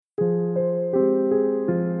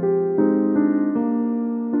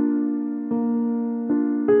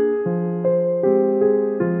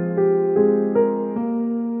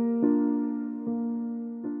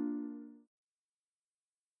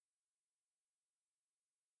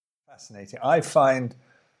fascinating. I find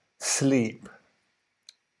sleep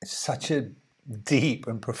such a deep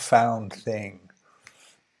and profound thing.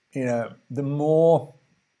 You know, the more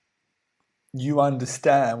you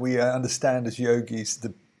understand, we understand as yogis,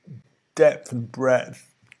 the depth and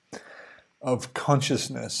breadth of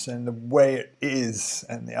consciousness and the way it is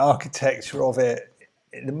and the architecture of it,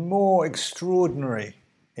 the more extraordinary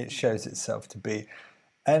it shows itself to be.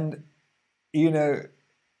 And, you know,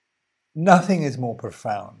 nothing is more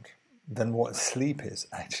profound than what sleep is,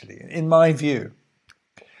 actually, in my view.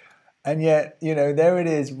 And yet, you know, there it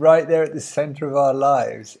is, right there at the center of our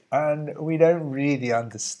lives, and we don't really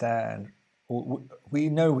understand. We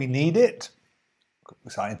know we need it.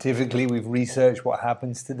 Scientifically, we've researched what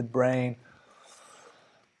happens to the brain.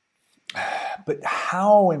 But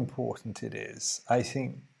how important it is, I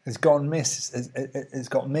think, has got missed.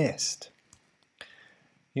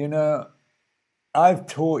 You know, I've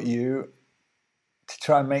taught you to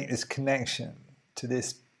try and make this connection to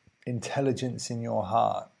this intelligence in your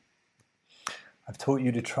heart. I've taught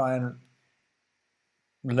you to try and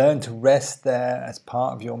learn to rest there as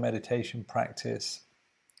part of your meditation practice.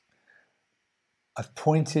 I've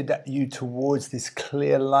pointed you towards this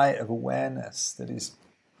clear light of awareness that is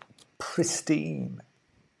pristine,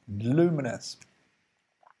 luminous.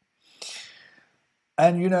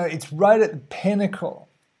 And, you know, it's right at the pinnacle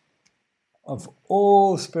of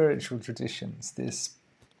all spiritual traditions, this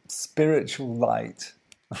spiritual light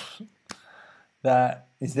that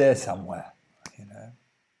is there somewhere, you know.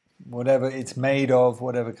 Whatever it's made of,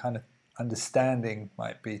 whatever kind of understanding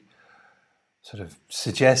might be sort of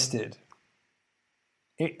suggested,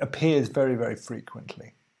 it appears very, very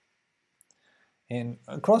frequently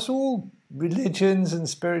across all religions and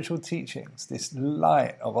spiritual teachings. This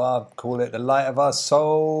light of our, call it the light of our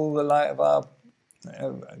soul, the light of our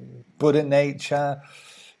Buddha nature,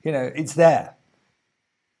 you know, it's there.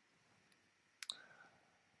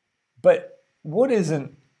 But what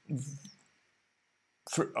isn't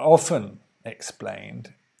often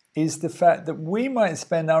explained is the fact that we might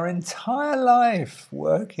spend our entire life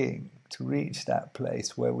working to reach that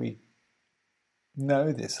place where we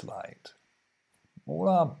know this light. All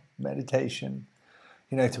our meditation,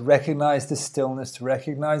 you know, to recognize the stillness, to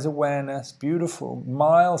recognize awareness, beautiful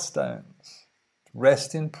milestones,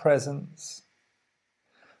 rest in presence.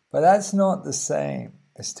 But that's not the same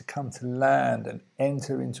as to come to land and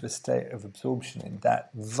enter into a state of absorption in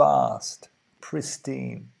that vast,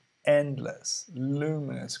 pristine, endless,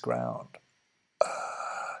 luminous ground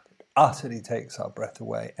that utterly takes our breath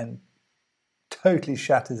away and totally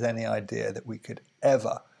shatters any idea that we could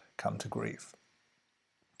ever come to grief.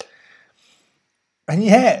 And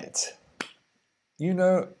yet, you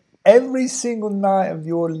know, every single night of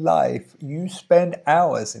your life, you spend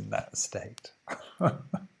hours in that state.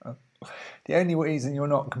 The only reason you're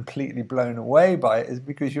not completely blown away by it is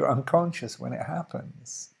because you're unconscious when it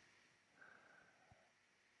happens.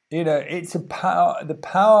 You know, it's the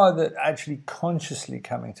power that actually consciously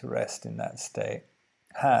coming to rest in that state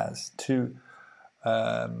has to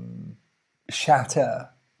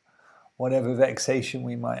shatter whatever vexation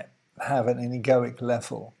we might have at an egoic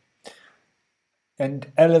level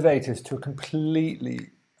and elevate us to a completely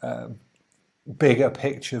bigger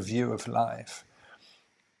picture view of life.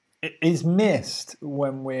 It is missed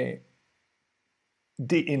when we're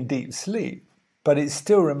in deep sleep, but it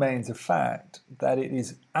still remains a fact that it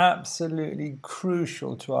is absolutely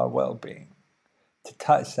crucial to our well-being to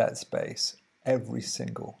touch that space every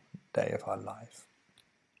single day of our life.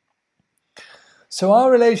 So our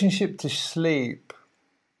relationship to sleep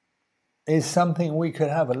is something we could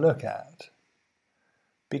have a look at,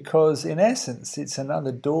 because in essence it's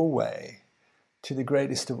another doorway to the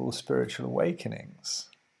greatest of all spiritual awakenings.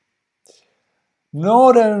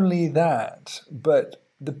 Not only that, but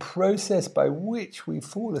the process by which we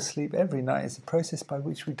fall asleep every night is the process by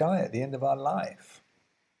which we die at the end of our life.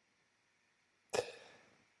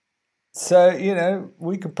 So, you know,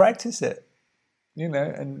 we could practice it, you know,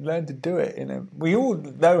 and learn to do it. You know, we all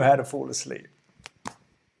know how to fall asleep.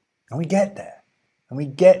 And we get there. And we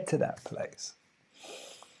get to that place.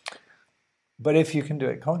 But if you can do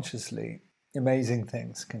it consciously, amazing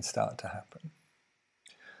things can start to happen.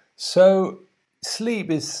 So sleep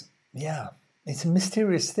is, it's a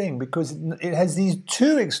mysterious thing because it has these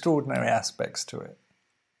two extraordinary aspects to it.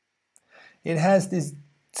 It has this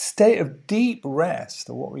state of deep rest,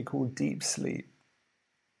 or what we call deep sleep,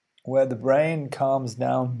 where the brain calms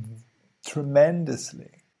down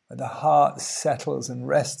tremendously, where the heart settles and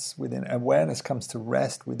rests within, awareness comes to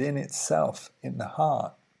rest within itself in the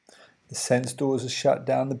heart. The sense doors are shut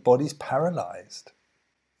down, the body's paralyzed.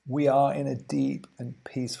 We are in a deep and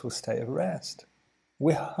peaceful state of rest.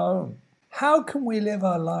 We're home. How can we live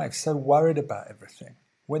our lives so worried about everything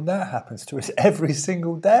when that happens to us every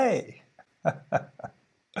single day?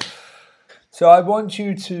 So I want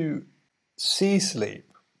you to see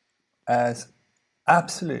sleep as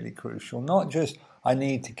absolutely crucial. Not just I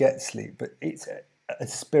need to get sleep, but it's a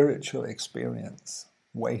spiritual experience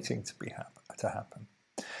waiting to happen.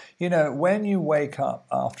 You know, when you wake up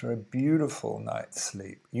after a beautiful night's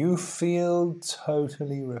sleep, you feel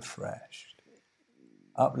totally refreshed,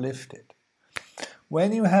 uplifted.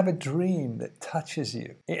 When you have a dream that touches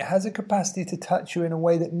you, it has a capacity to touch you in a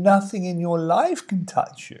way that nothing in your life can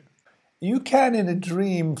touch you. You can, in a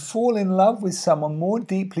dream, fall in love with someone more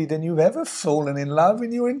deeply than you've ever fallen in love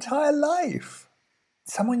in your entire life.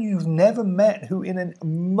 Someone you've never met who in a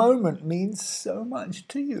moment means so much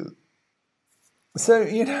to you. So,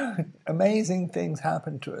 you know, amazing things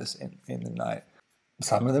happen to us in the night.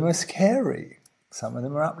 Some of them are scary. Some of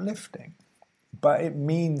them are uplifting. But it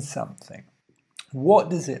means something. What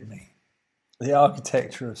does it mean? The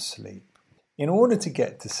architecture of sleep. In order to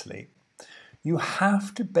get to sleep, you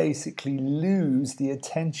have to basically lose the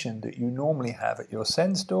attention that you normally have at your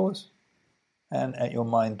sense doors and at your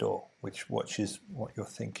mind door, which watches what you're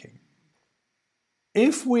thinking.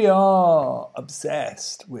 If we are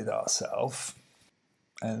obsessed with ourselves,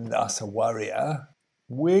 and thus a worrier,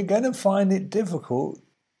 we're going to find it difficult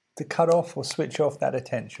to cut off or switch off that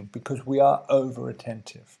attention because we are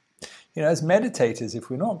over-attentive. You know, as meditators,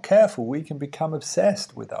 if we're not careful, we can become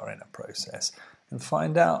obsessed with our inner process and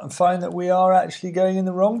find that we are actually going in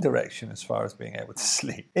the wrong direction as far as being able to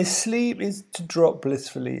sleep. Sleep is to drop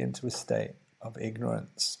blissfully into a state of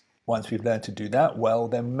ignorance. Once we've learned to do that well,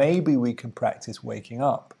 then maybe we can practice waking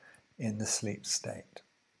up in the sleep state.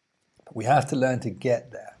 But we have to learn to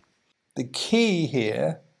get there. The key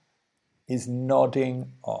here is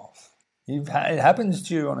nodding off. It happens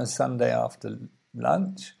to you on a Sunday after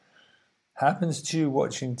lunch. Happens to you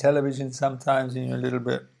watching television sometimes and you're a little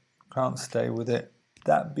bit can't stay with it.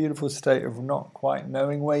 That beautiful state of not quite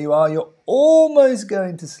knowing where you are, you're almost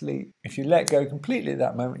going to sleep. If you let go completely at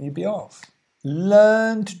that moment, you'd be off.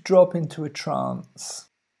 Learn to drop into a trance.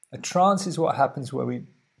 A trance is what happens where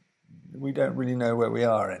we don't really know where we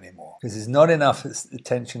are anymore because there's not enough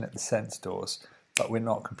attention at the sense doors, but we're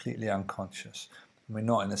not completely unconscious. We're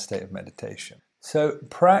not in a state of meditation. So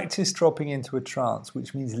practice dropping into a trance,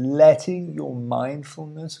 which means letting your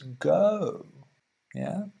mindfulness go.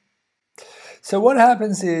 Yeah. So what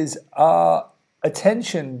happens is our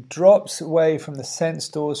attention drops away from the sense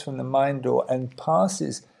doors, from the mind door, and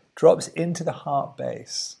drops into the heart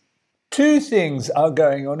base. Two things are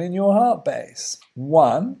going on in your heart base.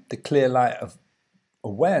 One, the clear light of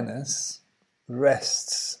awareness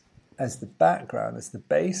rests as the background, as the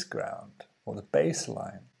base ground, or the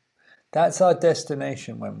baseline. That's our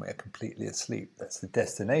destination when we're completely asleep. That's the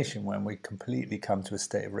destination when we completely come to a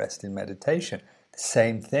state of rest in meditation. The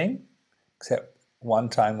same thing, except one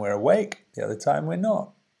time we're awake, the other time we're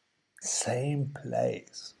not. Same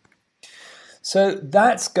place. So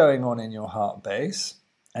that's going on in your heart base.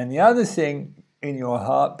 And the other thing in your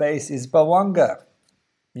heart base is bhavanga.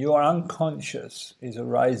 Your unconscious is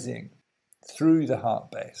arising through the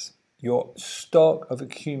heart base. Your stock of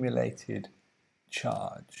accumulated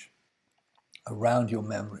charge around your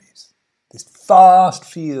memories. This vast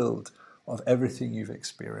field of everything you've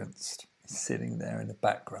experienced is sitting there in the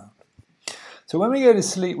background. So when we go to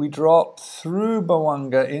sleep, we drop through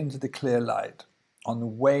bhavanga into the clear light on the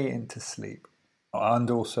way into sleep, and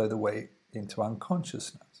also the way into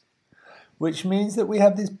unconsciousness, which means that we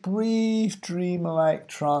have this brief dream-like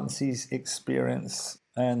trances experience,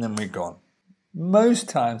 and then we're gone. Most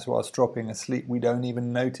times whilst dropping asleep, we don't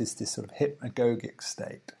even notice this sort of hypnagogic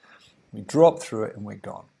state. We drop through it and we're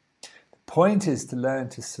gone. The point is to learn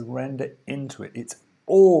to surrender into it. It's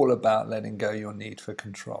all about letting go your need for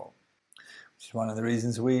control, which is one of the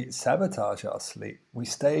reasons we sabotage our sleep. We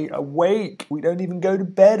stay awake. We don't even go to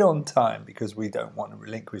bed on time because we don't want to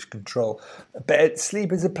relinquish control.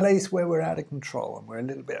 Sleep is a place where we're out of control and we're a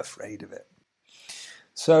little bit afraid of it.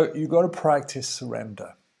 So you've got to practice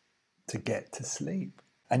surrender to get to sleep.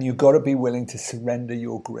 And you've got to be willing to surrender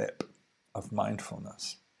your grip of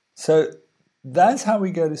mindfulness. So that's how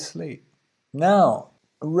we go to sleep. Now,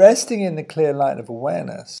 resting in the clear light of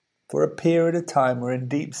awareness, for a period of time, we're in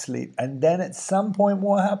deep sleep. And then at some point,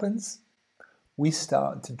 what happens? We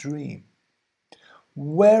start to dream.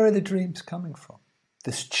 Where are the dreams coming from?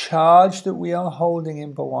 This charge that we are holding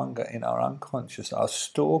in bhavanga, in our unconscious, our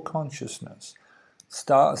store consciousness,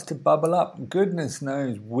 starts to bubble up. Goodness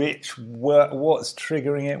knows what's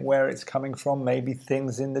triggering it, where it's coming from. Maybe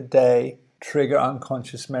things in the day, trigger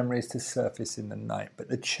unconscious memories to surface in the night. But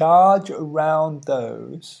the charge around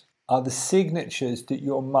those are the signatures that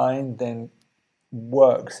your mind then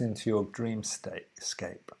works into your dream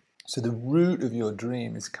escape. So the root of your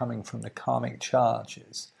dream is coming from the karmic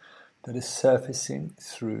charges that are surfacing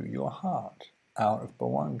through your heart, out of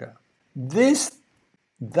Bhavanga. This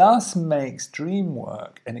thus makes dream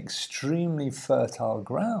work an extremely fertile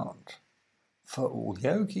ground for all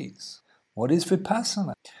yogis. What is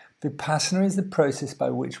Vipassana? Vipassana is the process by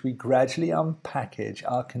which we gradually unpackage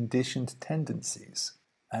our conditioned tendencies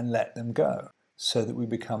and let them go so that we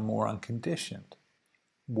become more unconditioned.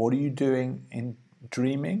 What are you doing in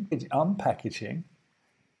dreaming? It's unpackaging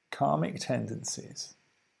karmic tendencies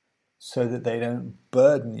so that they don't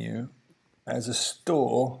burden you as a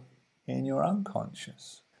store in your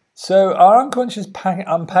unconscious. So our unconscious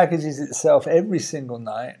unpackages itself every single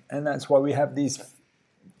night, and that's why we have these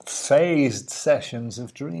phased sessions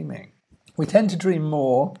of dreaming. We tend to dream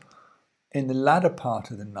more in the latter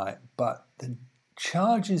part of the night, but the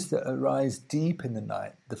charges that arise deep in the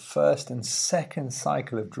night, the first and second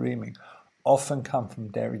cycle of dreaming, often come from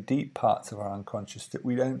very deep parts of our unconscious that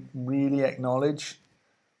we don't really acknowledge.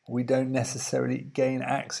 We don't necessarily gain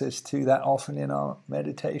access to that often in our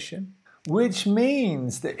meditation. Which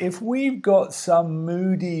means that if we've got some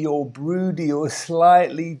moody or broody or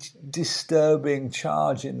slightly disturbing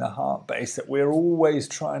charge in the heart base that we're always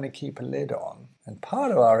trying to keep a lid on, and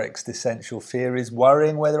part of our existential fear is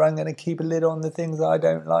worrying whether I'm going to keep a lid on the things I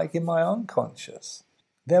don't like in my unconscious,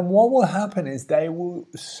 then what will happen is they will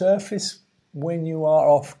surface when you are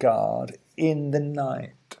off guard in the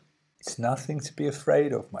night. It's nothing to be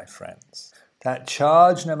afraid of, my friends. That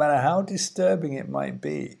charge, no matter how disturbing it might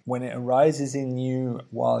be, when it arises in you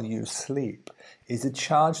while you sleep, is a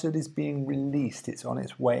charge that is being released. It's on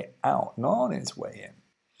its way out, not on its way in.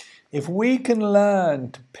 If we can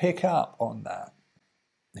learn to pick up on that,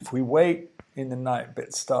 if we wake in the night a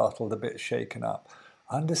bit startled, a bit shaken up,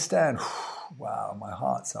 understand, wow, my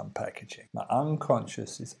heart's unpackaging. My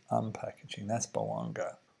unconscious is unpackaging. That's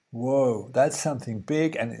Bhavanga. Whoa, that's something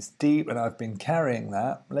big and it's deep and I've been carrying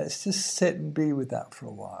that. Let's just sit and be with that for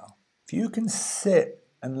a while. If you can sit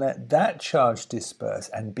and let that charge disperse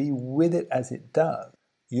and be with it as it does,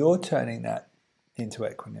 you're turning that into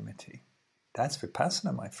equanimity. That's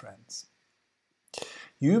Vipassana, my friends.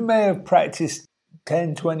 You may have practiced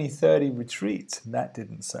 10, 20, 30 retreats and that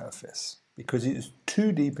didn't surface because it was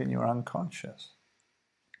too deep in your unconscious.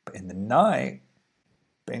 But in the night,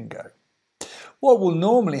 bingo. What will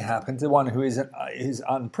normally happen to one who is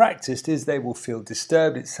unpracticed is they will feel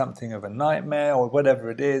disturbed. It's something of a nightmare or whatever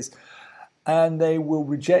it is, and they will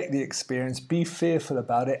reject the experience, be fearful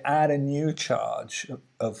about it, add a new charge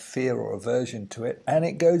of fear or aversion to it, and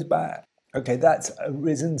it goes back. Okay, that's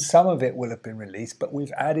arisen. Some of it will have been released, but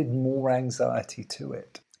we've added more anxiety to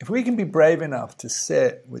it. If we can be brave enough to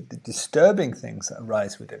sit with the disturbing things that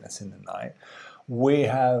arise within us in the night, we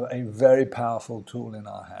have a very powerful tool in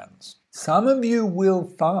our hands. Some of you will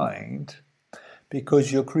find,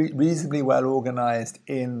 because you're reasonably well organized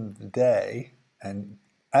in the day, and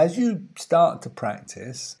as you start to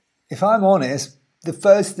practice, if I'm honest, the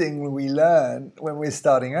first thing we learn when we're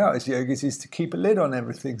starting out as yogis is to keep a lid on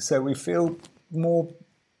everything so we feel more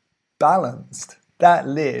balanced. That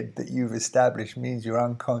lid that you've established means your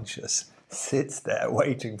unconscious sits there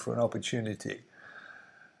waiting for an opportunity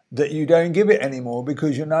that you don't give it anymore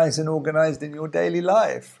because you're nice and organized in your daily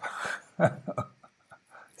life.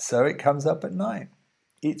 So it comes up at night.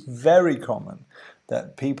 It's very common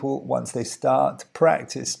that people, once they start to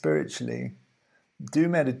practice spiritually, do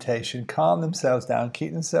meditation, calm themselves down,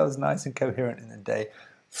 keep themselves nice and coherent in the day,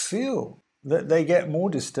 feel that they get more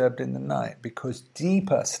disturbed in the night because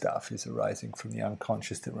deeper stuff is arising from the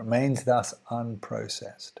unconscious that remains thus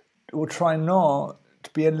unprocessed. Or try not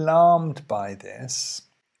to be alarmed by this.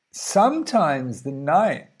 Sometimes the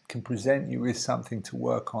night can present you with something to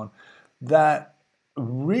work on that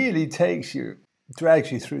really drags you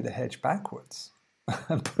through the hedge backwards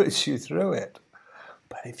and puts you through it.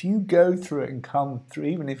 But if you go through it and come through,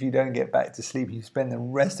 even if you don't get back to sleep, you spend the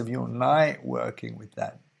rest of your night working with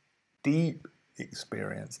that deep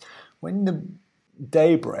experience. When the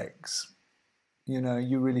day breaks,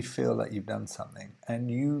 you really feel that you've done something.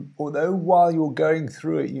 And although while you're going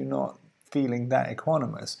through it, you're not feeling that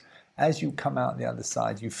equanimous, as you come out the other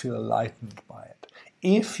side, you feel lightened by it.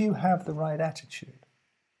 If you have the right attitude.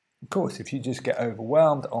 Of course, if you just get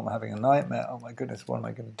overwhelmed, I'm having a nightmare, oh my goodness, what am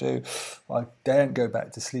I going to do? I daren't go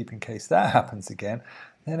back to sleep in case that happens again.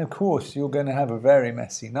 Then, of course, you're going to have a very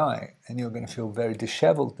messy night and you're going to feel very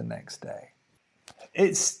disheveled the next day.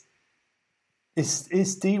 It's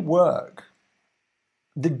deep work.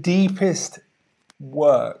 the deepest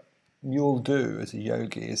work you'll do as a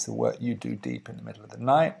yogi is the work you do deep in the middle of the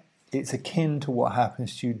night. It's akin to what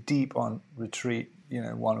happens to you deep on retreat,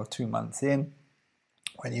 1 or 2 months in,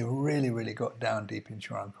 when you really, really got down deep into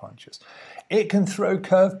your unconscious. It can throw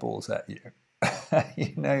curveballs at you.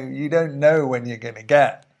 You don't know when you're going to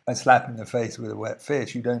get a slap in the face with a wet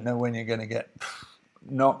fish. You don't know when you're going to get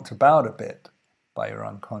knocked about a bit by your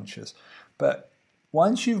unconscious. But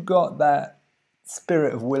once you've got that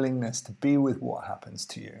spirit of willingness to be with what happens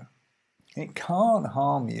to you, it can't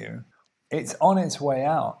harm you. It's on its way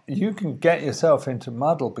out. You can get yourself into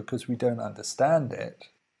muddle because we don't understand it.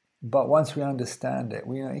 But once we understand it,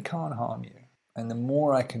 it can't harm you. And the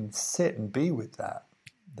more I can sit and be with that,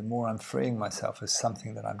 the more I'm freeing myself as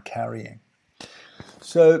something that I'm carrying.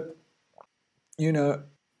 So,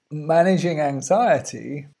 managing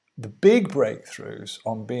anxiety, the big breakthroughs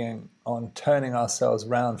on turning ourselves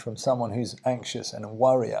around from someone who's anxious and a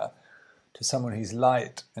worrier to someone who's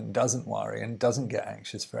light and doesn't worry and doesn't get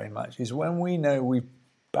anxious very much is when we know we've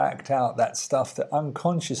backed out that stuff that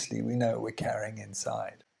unconsciously we know we're carrying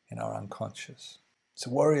inside in our unconscious. It's a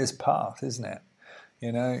warrior's path, isn't it?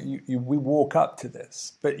 We walk up to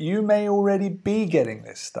this, but you may already be getting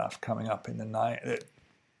this stuff coming up in the night that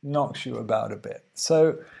knocks you about a bit.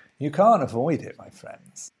 So you can't avoid it, my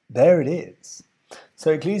friends. There it is.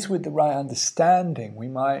 So at least with the right understanding, we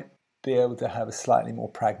might be able to have a slightly more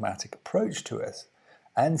pragmatic approach to it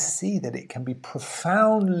and see that it can be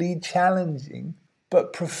profoundly challenging,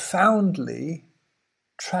 but profoundly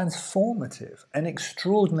transformative, an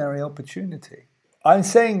extraordinary opportunity. I'm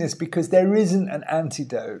saying this because there isn't an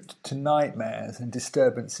antidote to nightmares and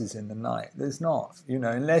disturbances in the night. There's not,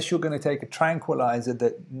 unless you're going to take a tranquilizer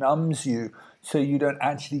that numbs you so you don't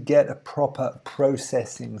actually get a proper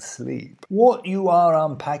processing sleep. What you are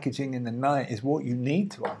unpackaging in the night is what you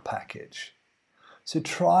need to unpackage. So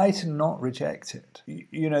try to not reject it.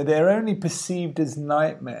 They're only perceived as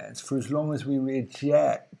nightmares for as long as we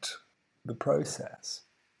reject the process.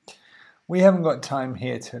 We haven't got time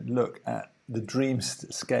here to look at the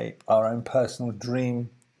dreamscape, our own personal dream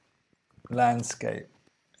landscape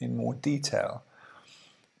in more detail.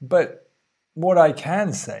 But what I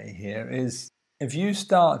can say here is if you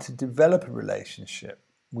start to develop a relationship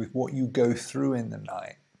with what you go through in the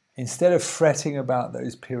night, instead of fretting about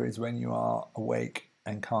those periods when you are awake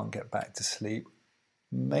and can't get back to sleep,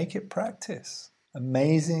 make it practice.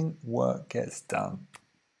 Amazing work gets done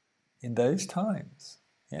in those times.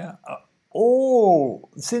 Yeah.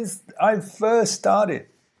 Since I first started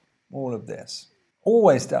all of this,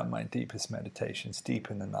 always done my deepest meditations deep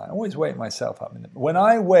in the night. I always wake myself up. When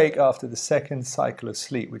I wake after the second cycle of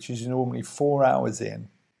sleep, which is normally 4 hours in,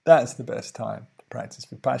 that's the best time to practice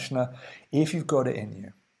Vipassana if you've got it in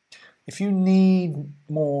you. If you need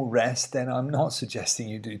more rest, then I'm not suggesting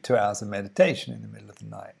you do 2 hours of meditation in the middle of the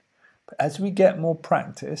night. But as we get more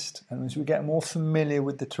practiced and as we get more familiar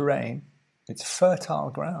with the terrain, it's fertile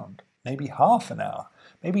ground. Maybe half an hour,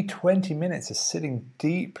 maybe 20 minutes of sitting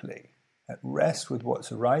deeply at rest with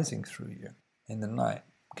what's arising through you in the night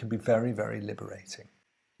can be very, very liberating.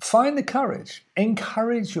 Find the courage.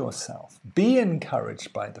 Encourage yourself. Be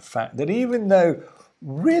encouraged by the fact that even though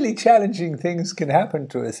really challenging things can happen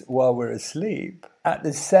to us while we're asleep, at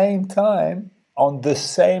the same time, on the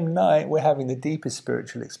same night, we're having the deepest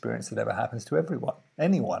spiritual experience that ever happens to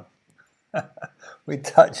anyone. We're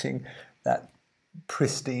touching that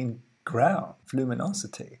pristine ground,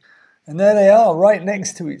 luminosity. And there they are, right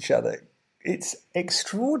next to each other. It's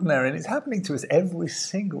extraordinary, and it's happening to us every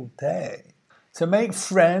single day. So make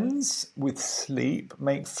friends with sleep,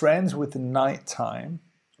 make friends with the nighttime,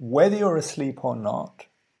 whether you're asleep or not,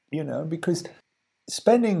 because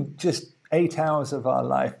spending just 8 hours of our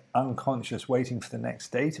life unconscious waiting for the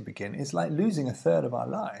next day to begin is like losing a third of our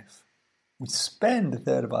life. We spend a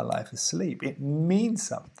third of our life asleep. It means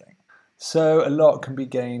something. So a lot can be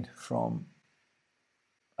gained from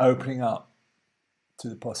opening up to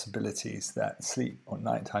the possibilities that sleep or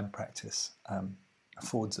nighttime practice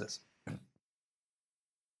affords us.